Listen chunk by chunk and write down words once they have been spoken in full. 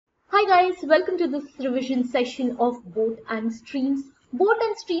Hi guys, welcome to this revision session of boat and streams. Boat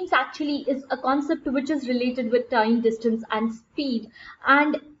and streams actually is a concept which is related with time, distance and speed,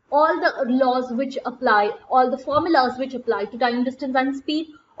 and all the laws which apply, all the formulas which apply to time, distance and speed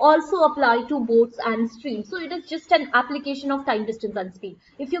also apply to boats and streams. So it is just an application of time, distance and speed.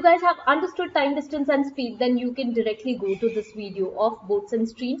 If you guys have understood time, distance and speed, then you can directly go to this video of boats and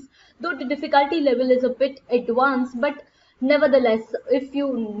streams, though the difficulty level is a bit advanced, but nevertheless, if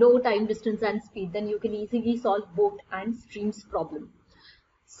you know time, distance and speed, then you can easily solve boat and streams problem.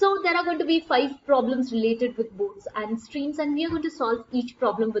 So there are going to be 5 problems related with boats and streams, and we are going to solve each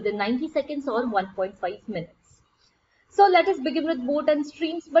problem within 90 seconds or 1.5 minutes. So let us begin with boat and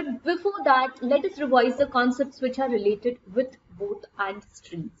streams, but before that, let us revise the concepts which are related with boat and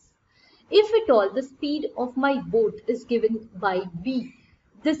streams. If at all the speed of my boat is given by v,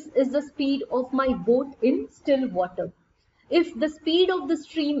 this is the speed of my boat in still water. If the speed of the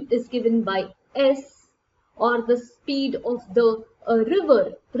stream is given by S, or the speed of the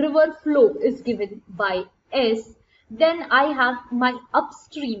river flow is given by S, then I have my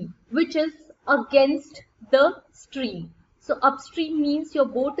upstream, which is against the stream. So upstream means your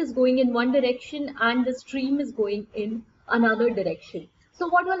boat is going in one direction and the stream is going in another direction. So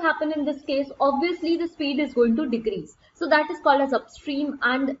what will happen in this case? Obviously the speed is going to decrease. So that is called as upstream,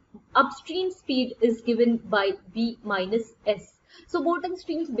 and upstream speed is given by V minus S. So boat and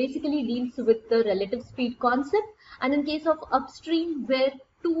streams basically deals with the relative speed concept, and in case of upstream where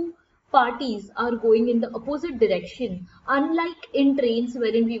two parties are going in the opposite direction, unlike in trains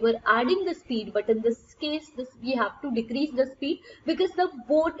wherein we were adding the speed, but in this case we have to decrease the speed because the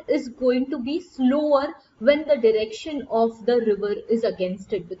boat is going to be slower when the direction of the river is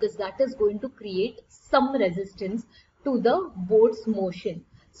against it, because that is going to create some resistance to the boat's motion.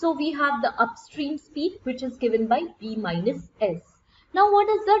 So we have the upstream speed which is given by V minus S. Now what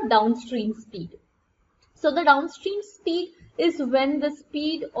is the downstream speed? So the downstream speed is when the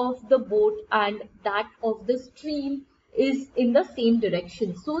speed of the boat and that of the stream is in the same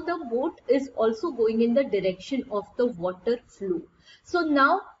direction. So the boat is also going in the direction of the water flow. So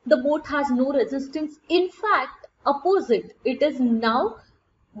now the boat has no resistance. In fact, opposite, it is now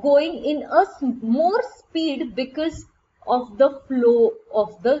going in a more speed because of the flow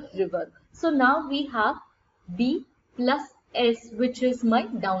of the river. So now we have B plus S, which is my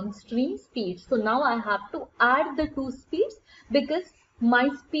downstream speed. So now I have to add the two speeds because my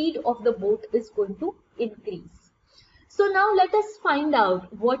speed of the boat is going to increase. So now let us find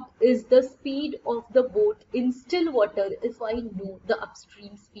out what is the speed of the boat in still water if I know the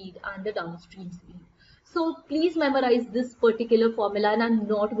upstream speed and the downstream speed. So please memorize this particular formula, and I'm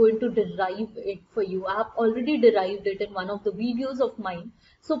not going to derive it for you. I have already derived it in one of the videos of mine.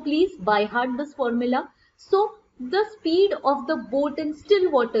 So please by heart this formula. So the speed of the boat in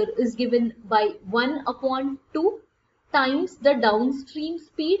still water is given by 1/2 times the downstream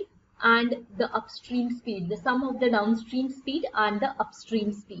speed and the upstream speed, the sum of the downstream speed and the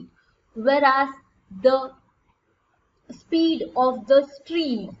upstream speed. Whereas the speed of the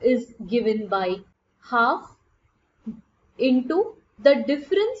stream is given by half into the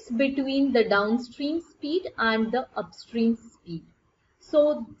difference between the downstream speed and the upstream speed.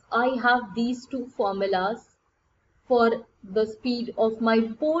 So I have these two formulas for the speed of my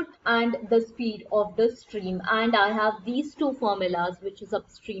boat and the speed of the stream, and I have these two formulas, which is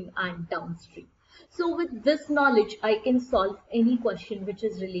upstream and downstream. So with this knowledge I can solve any question which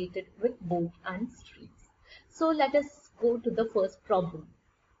is related with boat and streams. So let us go to the first problem.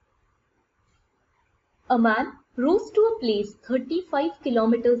 A man rows to a place 35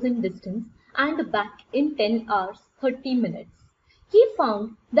 kilometers in distance and back in 10 hours 30 minutes. He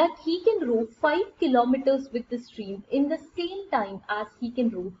found that he can row 5 kilometers with the stream in the same time as he can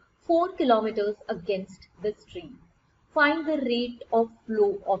row 4 kilometers against the stream. Find the rate of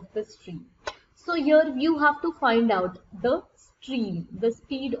flow of the stream. So here you have to find out the stream, the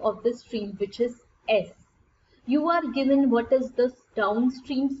speed of the stream, which is S. You are given what is the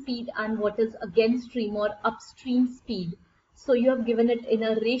downstream speed and what is against stream or upstream speed. So you have given it in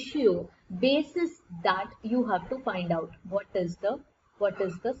a ratio. Basis that you have to find out what is the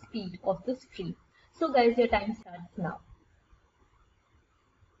speed of the stream. So guys, your time starts now.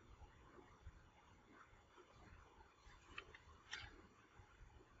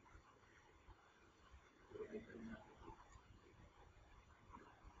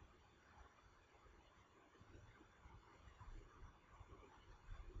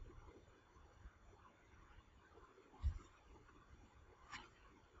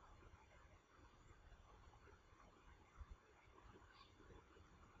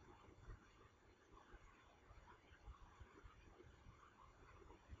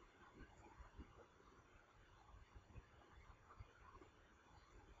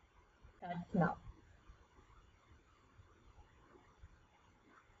 Starts now.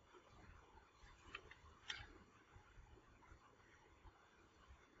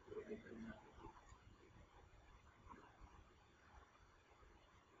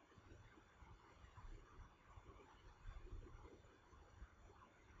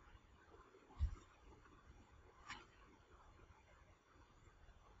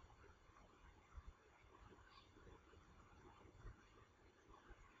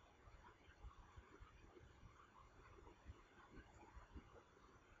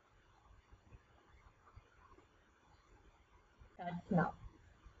 Starts now.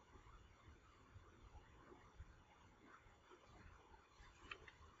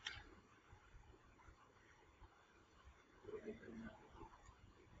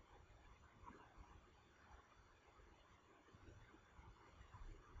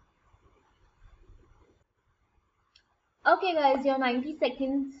 Okay guys, your 90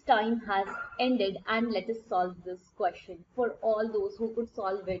 seconds time has ended and let us solve this question. For all those who could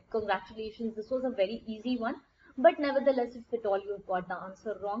solve it, congratulations, this was a very easy one. But nevertheless, if at all you have got the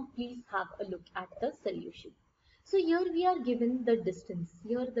answer wrong, please have a look at the solution. So here we are given the distance.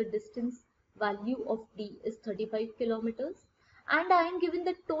 Here the distance value of D is 35 kilometers and I am given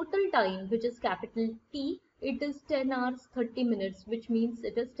the total time, which is capital T. It is 10 hours 30 minutes, which means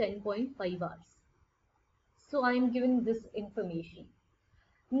it is 10.5 hours. So I am given this information.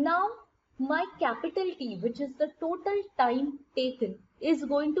 Now my capital T, which is the total time taken, is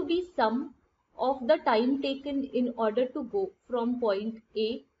going to be sum of the time taken in order to go from point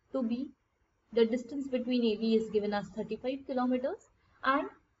A to B. The distance between AB is given as 35 kilometers and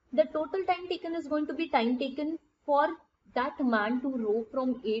the total time taken is going to be time taken for that man to row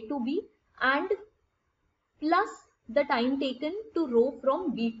from A to B and plus the time taken to row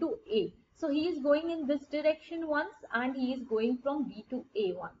from B to A. So he is going in this direction once and he is going from B to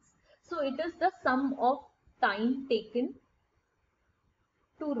A once. So it is the sum of time taken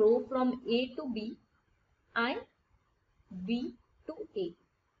to row from A to B and B to A.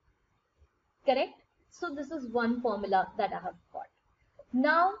 Correct? So this is one formula that I have got.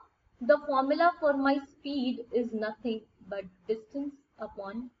 Now the formula for my speed is nothing but distance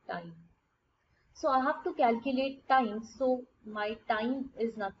upon time. So I have to calculate time. So my time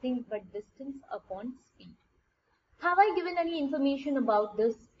is nothing but distance upon speed. Have I given any information about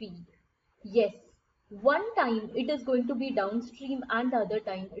the speed? Yes. One time it is going to be downstream and the other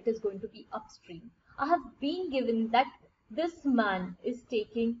time it is going to be upstream. I have been given that this man is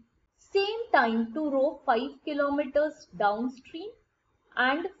taking same time to row 5 kilometers downstream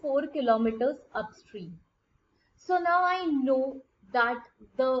and 4 kilometers upstream. So now I know that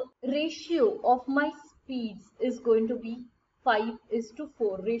the ratio of my speeds is going to be 5 is to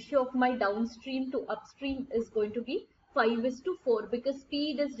 4. Ratio of my downstream to upstream is going to be 5 is to 4 because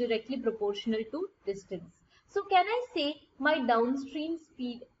speed is directly proportional to distance. So can I say my downstream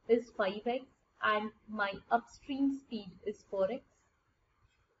speed is 5x and my upstream speed is 4x?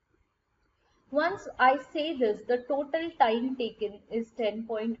 Once I say this, the total time taken is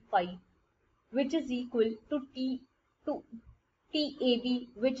 10.5, which is equal to TAB,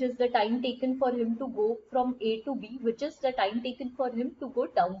 which is the time taken for him to go from A to B, which is the time taken for him to go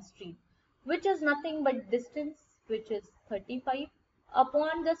downstream, which is nothing but distance, which is 35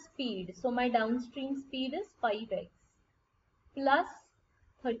 upon the speed. So my downstream speed is 5x plus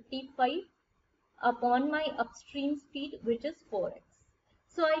 35 upon my upstream speed, which is 4x.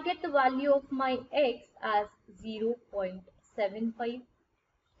 So I get the value of my x as 0.75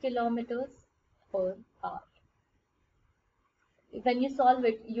 kilometers per hour. When you solve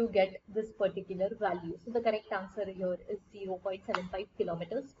it, you get this particular value. So the correct answer here is 0.75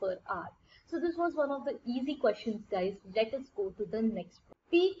 kilometers per hour. So this was one of the easy questions, guys. Let us go to the next one.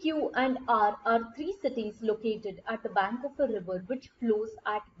 P, Q and R are three cities located at the bank of a river which flows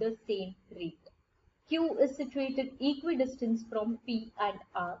at the same rate. Q is situated equidistant from P and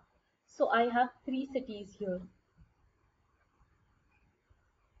R. So I have three cities here.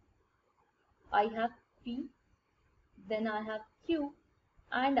 I have P, then I have Q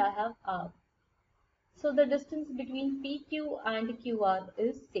and I have R. So the distance between PQ and QR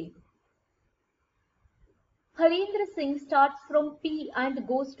is same. Harendra Singh starts from P and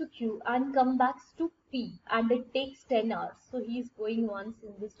goes to Q and comes back to P and it takes 10 hours. So he is going once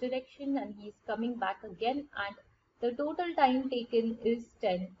in this direction and he is coming back again and the total time taken is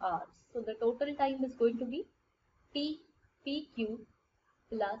 10 hours. So the total time is going to be PQ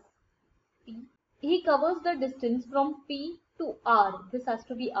plus P. He covers the distance from P to R. This has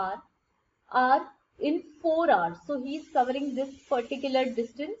to be R in 4 hours. So he is covering this particular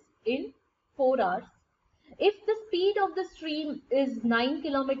distance in 4 hours. If the speed of the stream is 9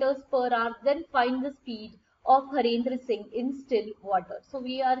 kilometers per hour, then find the speed of Harendra Singh in still water. So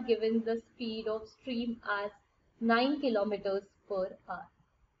we are given the speed of stream as 9 kilometers per hour.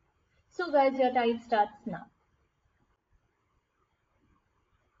 So guys, your time starts now.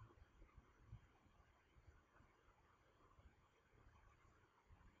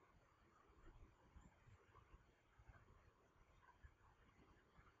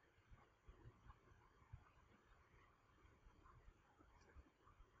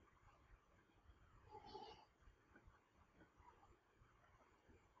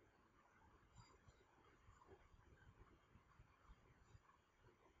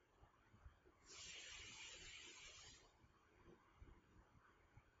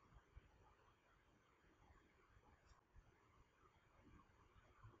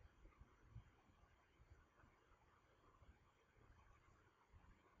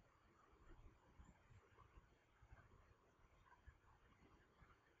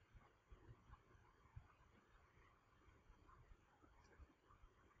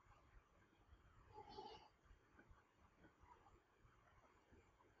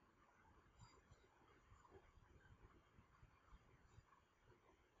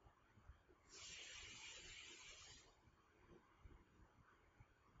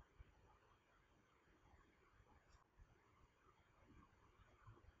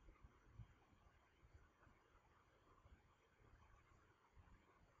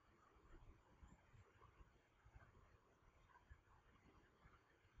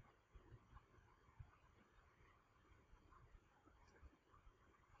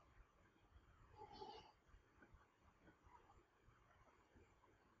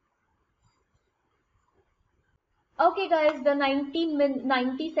 Okay guys, the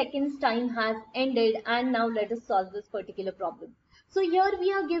 90 seconds time has ended and now let us solve this particular problem. So here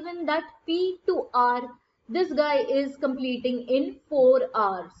we are given that P to R, this guy is completing in 4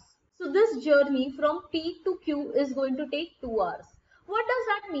 hours. So this journey from P to Q is going to take 2 hours. What does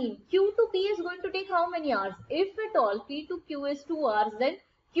that mean? Q to P is going to take how many hours? If at all P to Q is 2 hours, then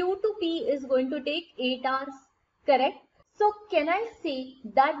Q to P is going to take 8 hours. Correct? So can I say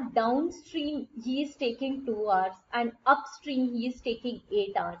that downstream he is taking 2 hours and upstream he is taking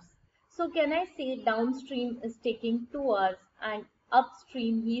 8 hours? So can I say downstream is taking 2 hours and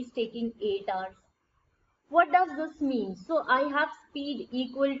upstream he is taking 8 hours? What does this mean? So I have speed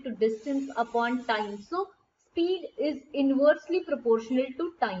equal to distance upon time. So speed is inversely proportional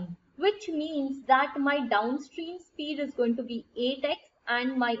to time, which means that my downstream speed is going to be 8x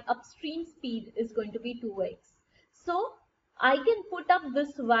and my upstream speed is going to be 2x. So I can put up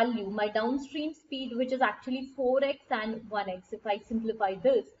this value, my downstream speed, which is actually 4x and 1x if I simplify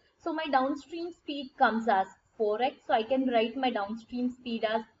this. So my downstream speed comes as 4x. So I can write my downstream speed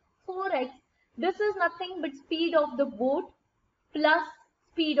as 4x. This is nothing but speed of the boat plus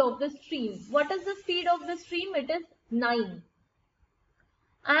speed of the stream. What is the speed of the stream? It is 9.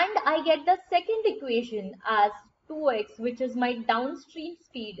 And I get the second equation as 2x, which is my downstream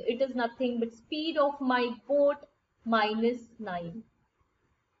speed. It is nothing but speed of my boat minus 9.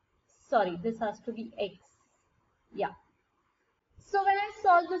 Sorry, this has to be x. Yeah. So when I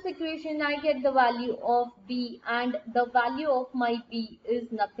solve this equation, I get the value of B, and the value of my B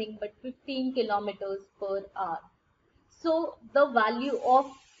is nothing but 15 kilometers per hour. So the value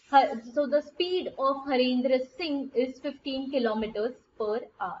of so the speed of Harendra Singh is 15 kilometers per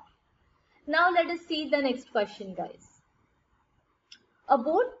hour. Now let us see the next question, guys. A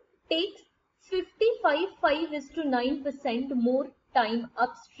boat takes 55 is to 9% more time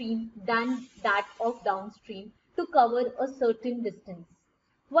upstream than that of downstream to cover a certain distance.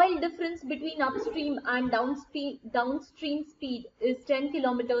 While difference between upstream and downstream speed is 10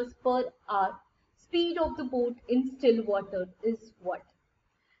 kilometers per hour, speed of the boat in still water is what?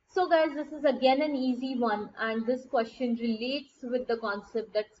 So guys, this is again an easy one, and this question relates with the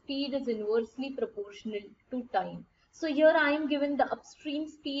concept that speed is inversely proportional to time. So here I am given the upstream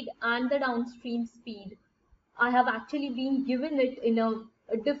speed and the downstream speed. I have actually been given it in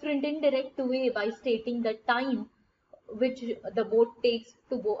a different indirect way by stating the time which the boat takes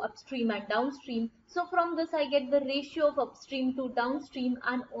to go upstream and downstream. So from this I get the ratio of upstream to downstream,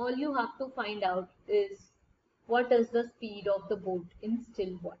 and all you have to find out is what is the speed of the boat in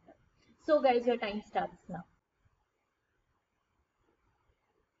still water. So guys, your time starts now.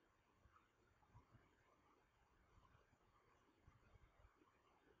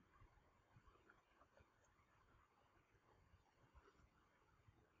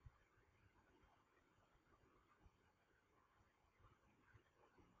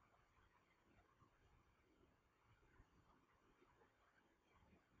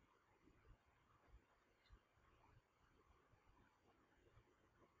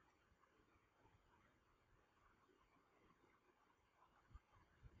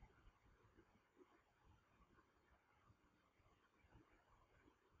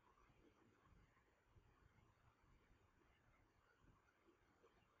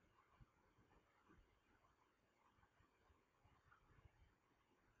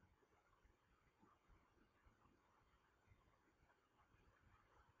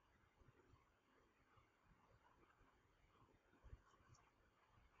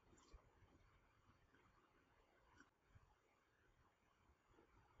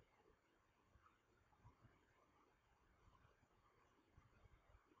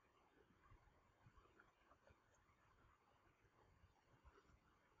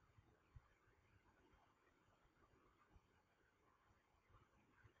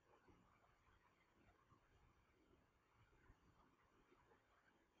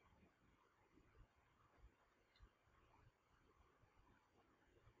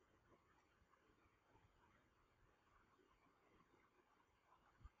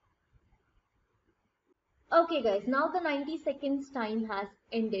 Okay guys, now the 90 seconds time has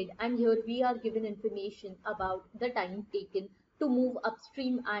ended and here we are given information about the time taken to move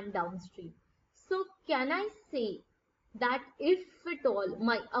upstream and downstream. So can I say that if at all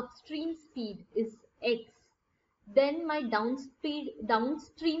my upstream speed is x, then my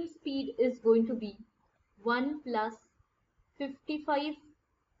downstream speed is going to be 1 plus 55,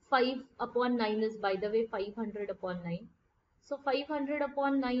 5 upon 9 is by the way 500 upon 9. So 500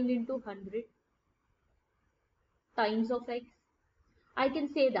 upon 9 into 100 times of x. I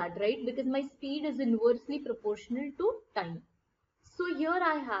can say that, right? Because my speed is inversely proportional to time. So here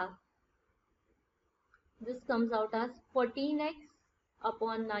I have, this comes out as 14x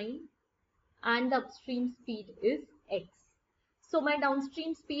upon 9 and the upstream speed is x. So my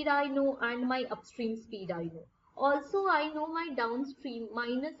downstream speed I know and my upstream speed I know. Also I know my downstream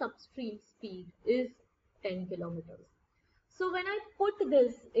minus upstream speed is 10 kilometers. So when I put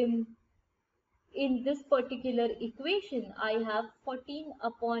this in this particular equation, I have 14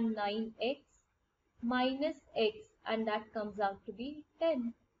 upon 9x minus x and that comes out to be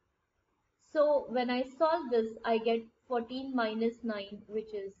 10. So when I solve this, I get 14 minus 9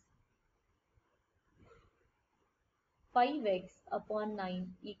 which is 5x upon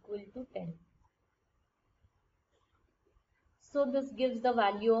 9 equal to 10. So this gives the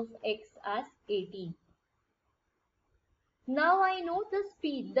value of x as 18. Now I know the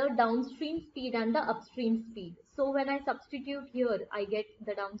speed, the downstream speed and the upstream speed. So when I substitute here, I get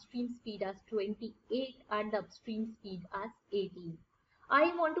the downstream speed as 28 and the upstream speed as 18.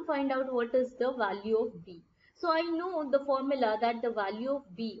 I want to find out what is the value of B. So I know the formula that the value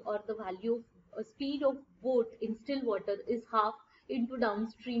of B or the value of speed of boat in still water is half into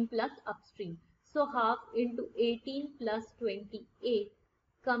downstream plus upstream. So half into 18 plus 28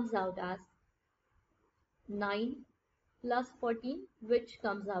 comes out as 9 plus 14 which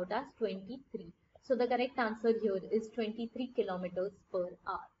comes out as 23. So the correct answer here is 23 kilometers per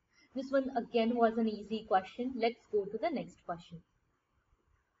hour. This one again was an easy question. Let's go to the next question.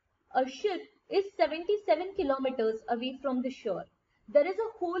 A ship is 77 kilometers away from the shore. There is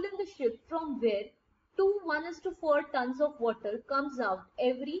a hole in the ship from where 2 1:4 tons of water comes out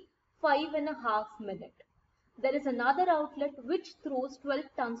every 5.5 minutes. There is another outlet which throws 12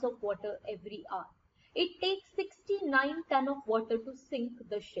 tons of water every hour. It takes 69 tons of water to sink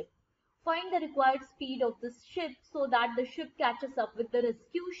the ship. Find the required speed of this ship so that the ship catches up with the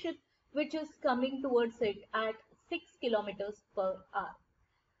rescue ship which is coming towards it at 6 kilometers per hour.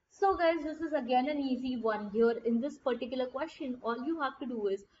 So guys, this is again an easy one here. In this particular question, all you have to do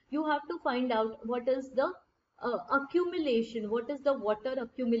is you have to find out what is the accumulation, what is the water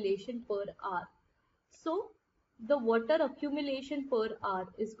accumulation per hour. So the water accumulation per hour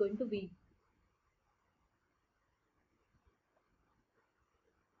is going to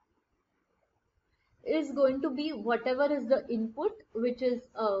be whatever is the input, which is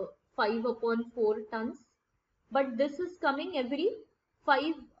 5 upon 4 tons, but this is coming every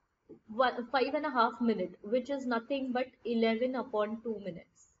 5 5.5 minutes, which is nothing but 11 upon 2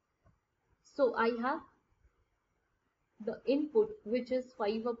 minutes. So I have the input which is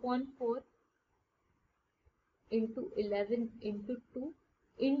 5 upon 4 into 11 into 2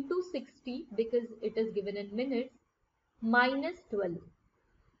 into 60 because it is given in minutes minus 12.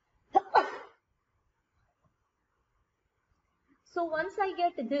 So once I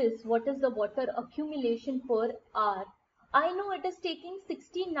get this, what is the water accumulation per hour? I know it is taking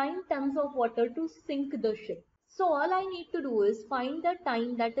 69 tons of water to sink the ship. So all I need to do is find the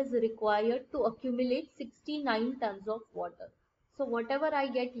time that is required to accumulate 69 tons of water. So whatever I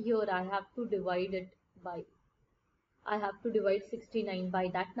get here, I have to divide 69 by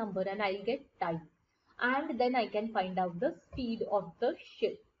that number and I'll get time. And then I can find out the speed of the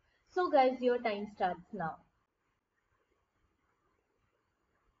ship. So guys, your time starts now.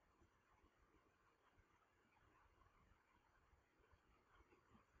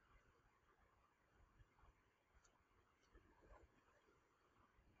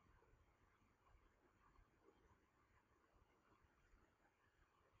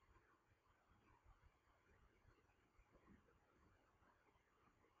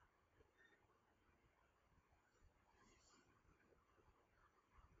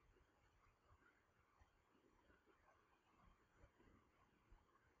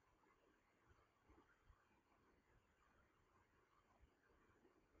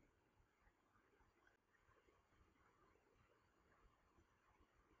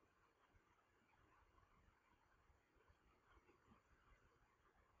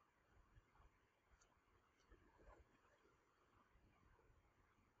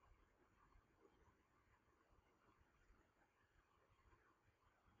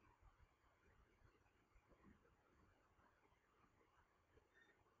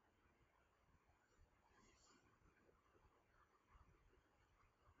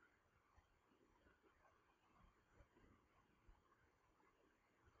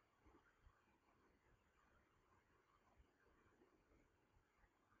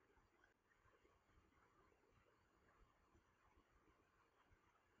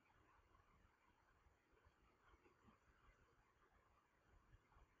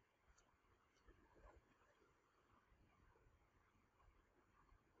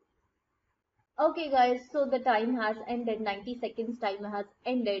 Okay guys, so the time has ended, 90 seconds time has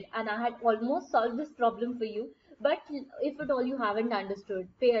ended, and I had almost solved this problem for you. But if at all you haven't understood,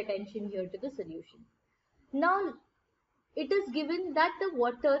 pay attention here to the solution. Now, it is given that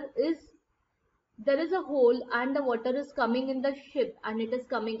there is a hole and the water is coming in the ship, and it is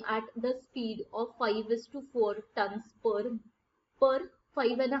coming at the speed of 5 is to 4 tons per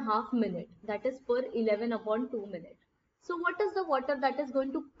 5.5 minute, that is per 11 upon 2 minute. So what is the water that is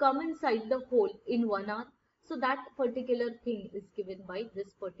going to come inside the hole in 1 hour? So that particular thing is given by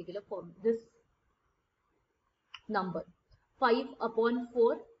this particular form, this number, 5 upon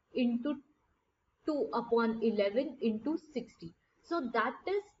 4 into 2 upon 11 into 60. So that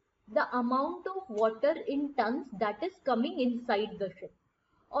is the amount of water in tons that is coming inside the ship.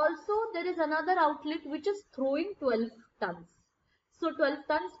 Also, there is another outlet which is throwing 12 tons. So 12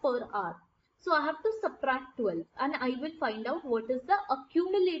 tons per hour. So I have to subtract 12 and I will find out what is the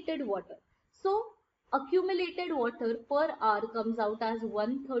accumulated water. So accumulated water per hour comes out as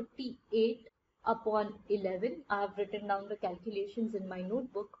 138 upon 11. I have written down the calculations in my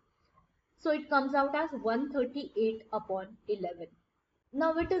notebook. So it comes out as 138 upon 11.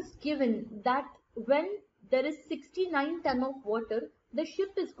 Now it is given that when there is 69 ton of water, the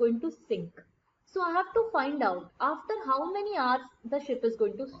ship is going to sink. So I have to find out after how many hours the ship is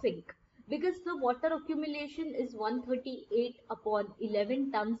going to sink, because the water accumulation is 138 upon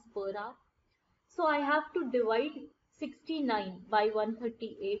 11 tons per hour. So I have to divide 69 by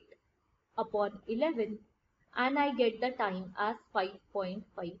 138 upon 11 and I get the time as 5.5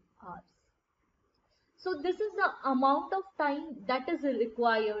 hours. So this is the amount of time that is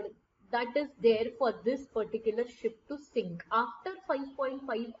required, that is there for this particular ship to sink. After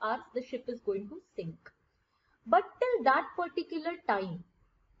 5.5 hours, the ship is going to sink. But till that particular time,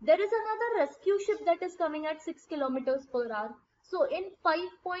 there is another rescue ship that is coming at 6 kilometers per hour. So in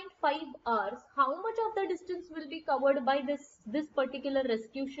 5.5 hours, how much of the distance will be covered by this particular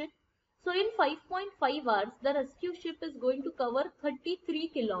rescue ship? So in 5.5 hours, the rescue ship is going to cover 33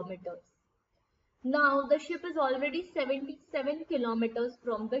 kilometers. Now the ship is already 77 kilometers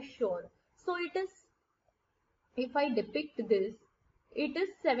from the shore. So it is, if I depict this, it is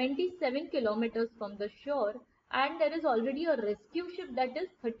 77 kilometers from the shore and there is already a rescue ship that is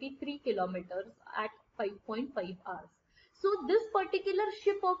 33 kilometers at 5.5 hours. So this particular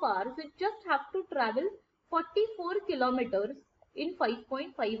ship of ours, it just have to travel 44 kilometers in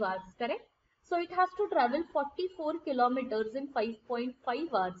 5.5 hours, correct? So it has to travel 44 kilometers in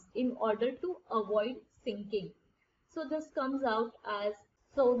 5.5 hours in order to avoid sinking. So this comes out as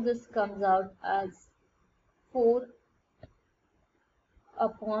 4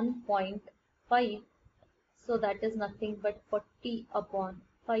 upon zero point 0.5. So that is nothing but 40 upon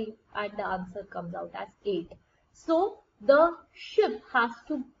 5 and the answer comes out as 8. So the ship has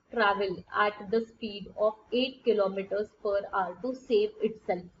to travel at the speed of 8 kilometers per hour to save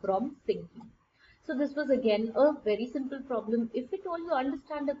itself from sinking. So this was again a very simple problem. If at all you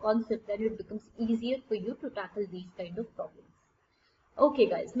understand the concept, then it becomes easier for you to tackle these kind of problems. Okay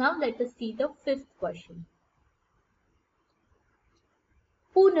guys, now let us see the fifth question.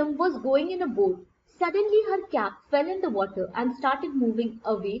 Poonam was going in a boat. Suddenly her cap fell in the water and started moving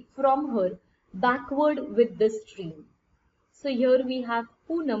away from her backward with the stream. So here we have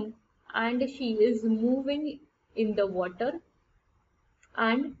Poonam and she is moving in the water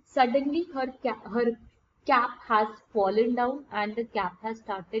and suddenly her cap has fallen down and the cap has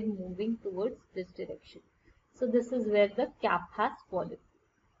started moving towards this direction. So this is where the cap has fallen.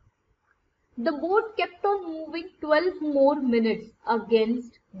 The boat kept on moving 12 more minutes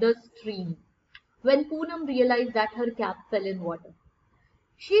against the stream when Poonam realized that her cap fell in water.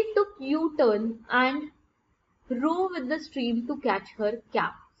 She took U-turn and row with the stream to catch her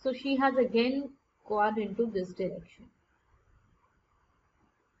cap. So she has again gone into this direction.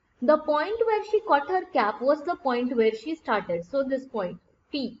 The point where she caught her cap was the point where she started. So this point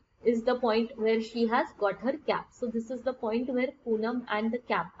P is the point where she has got her cap. So this is the point where Poonam and the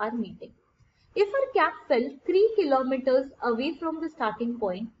cap are meeting. If her cap fell 3 kilometers away from the starting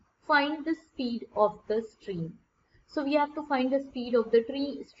point, find the speed of the stream. So we have to find the speed of the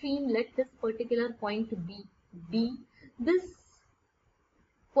stream. Let this particular point be B. This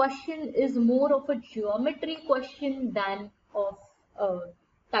question is more of a geometry question than of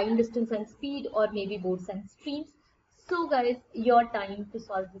time, distance and speed, or maybe boats and streams. So guys, your time to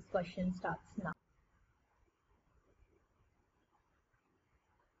solve this question starts now.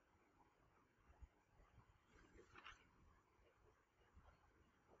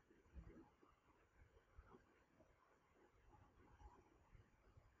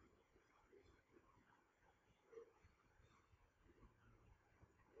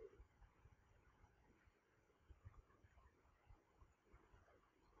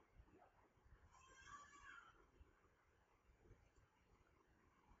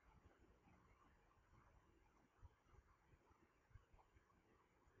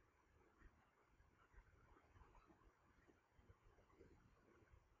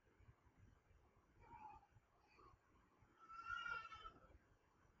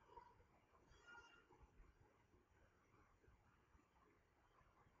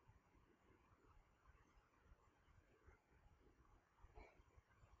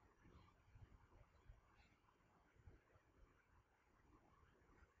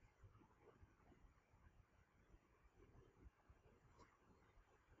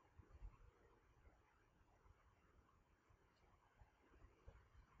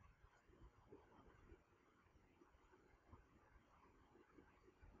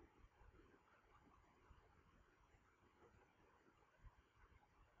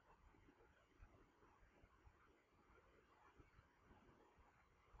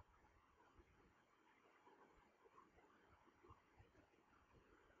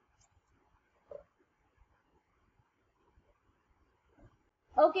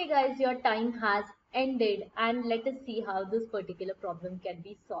 Okay guys, your time has ended and let us see how this particular problem can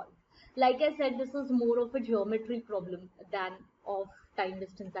be solved. Like I said, this is more of a geometry problem than of time,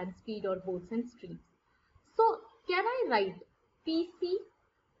 distance and speed or boats and streams. So can I write PC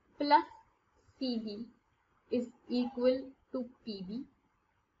plus CB is equal to PB?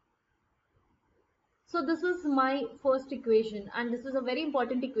 So this is my first equation and this is a very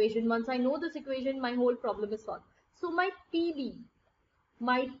important equation. Once I know this equation, my whole problem is solved. So my PB,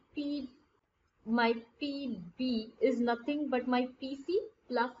 my P my PB is nothing but my PC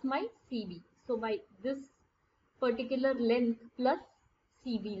plus my CB. So my this particular length plus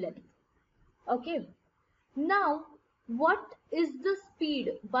CB length. Okay. Now, what is the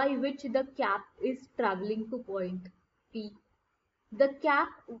speed by which the cap is traveling to point P? The cap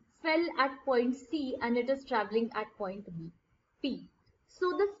fell at point C and it is traveling at point B, P.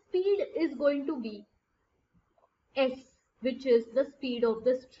 So the speed is going to be S, which is the speed of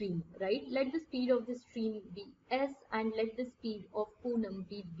the stream, right? Let the speed of the stream be S and let the speed of Poonam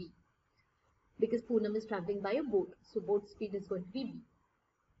be B. Because Poonam is traveling by a boat, so boat speed is going to be B.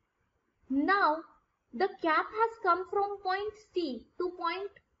 Now, the cap has come from point C to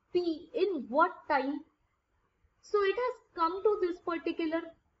point P in what time? So it has come to this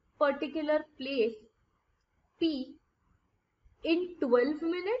particular place P in 12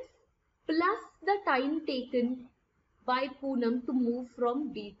 minutes plus the time taken by Poonam to move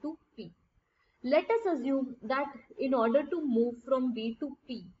from B to P. Let us assume that in order to move from B to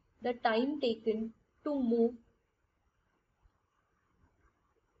P, the time taken to move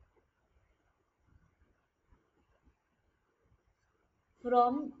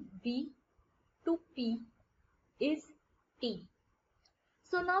from B to P is T.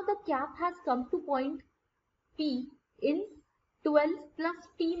 So now the cap has come to point P in 12 plus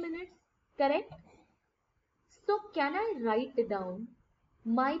T minutes, correct? So can I write down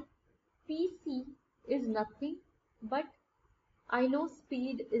my PC is nothing but I know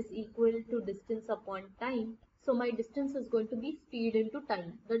speed is equal to distance upon time. So my distance is going to be speed into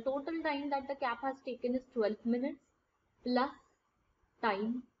time. The total time that the cap has taken is 12 minutes plus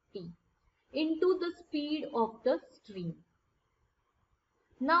time t into the speed of the stream.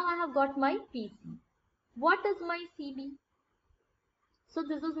 Now I have got my PC. What is my CB? So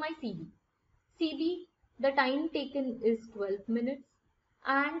this is my CB. CB, the time taken is 12 minutes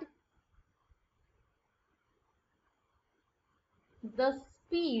and the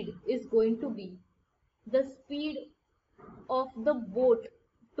speed is going to be the speed of the boat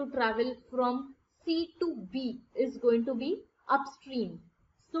to travel from C to B is going to be upstream.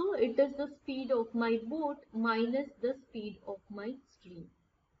 So it is the speed of my boat minus the speed of my stream.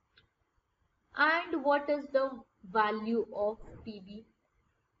 And what is the value of PB?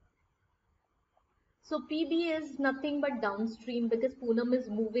 So PB is nothing but downstream because Poonam is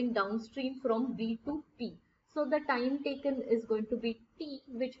moving downstream from B to P. So the time taken is going to be T,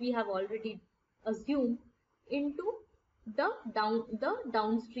 which we have already assumed, into the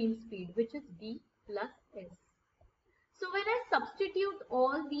downstream speed, which is B plus S. So when I substitute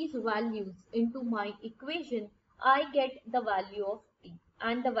all these values into my equation, I get the value of T,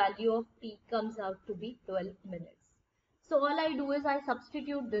 and the value of T comes out to be 12 minutes. So all I do is I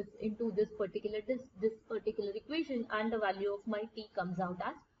substitute this into this particular equation and the value of my T comes out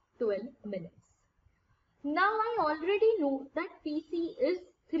as 12 minutes. Now I already know that PC is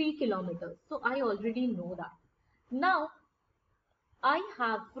 3 kilometers. So I already know that. Now I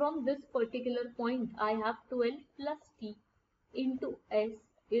have from this particular point, I have 12 plus T into S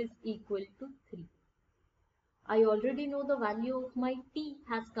is equal to 3. I already know the value of my T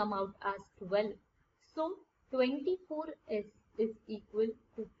has come out as 12. So 24S is equal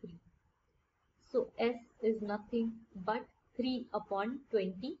to 3. So S is nothing but 3 upon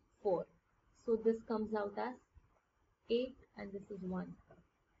 24. So this comes out as 8 and this is 1.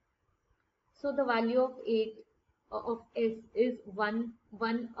 So the value of 8 of S is 1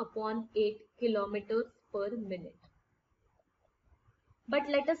 upon 8 kilometers per minute. But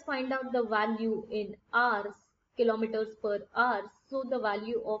let us find out the value in hours, kilometers per hour. So the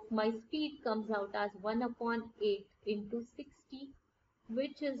value of my speed comes out as 1 upon 8 into 60,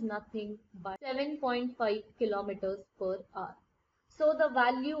 which is nothing but 7.5 kilometers per hour. So the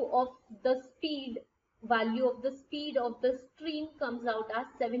value of the speed of the stream comes out as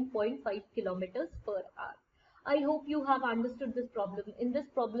 7.5 kilometers per hour. I hope you have understood this problem. In this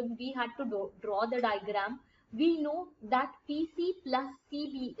problem, we had to draw the diagram. We know that PC plus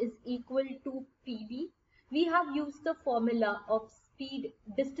CB is equal to PB. We have used the formula of speed,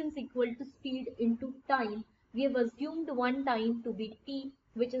 distance equal to speed into time. We have assumed one time to be T,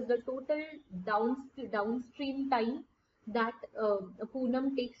 which is the total downstream time. that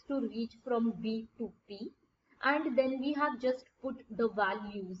Poonam takes to reach from B to P, and then we have just put the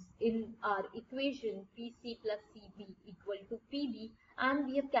values in our equation PC plus CB equal to PB, and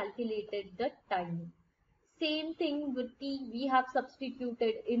we have calculated the time. Same thing with T, we have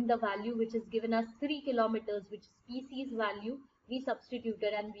substituted in the value which is given as 3 kilometers, which is PC's value. We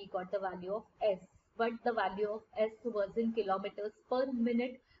substituted and we got the value of S. But the value of S was in kilometers per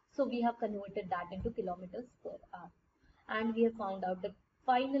minute, so we have converted that into kilometers per hour. And we have found out the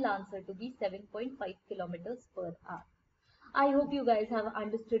final answer to be 7.5 kilometers per hour. I hope you guys have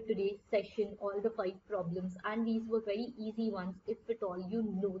understood today's session, all the 5 problems, and these were very easy ones if at all you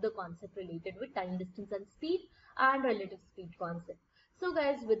know the concept related with time, distance and speed and relative speed concept. So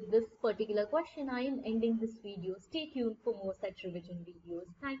guys, with this particular question, I am ending this video. Stay tuned for more such revision videos.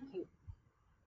 Thank you.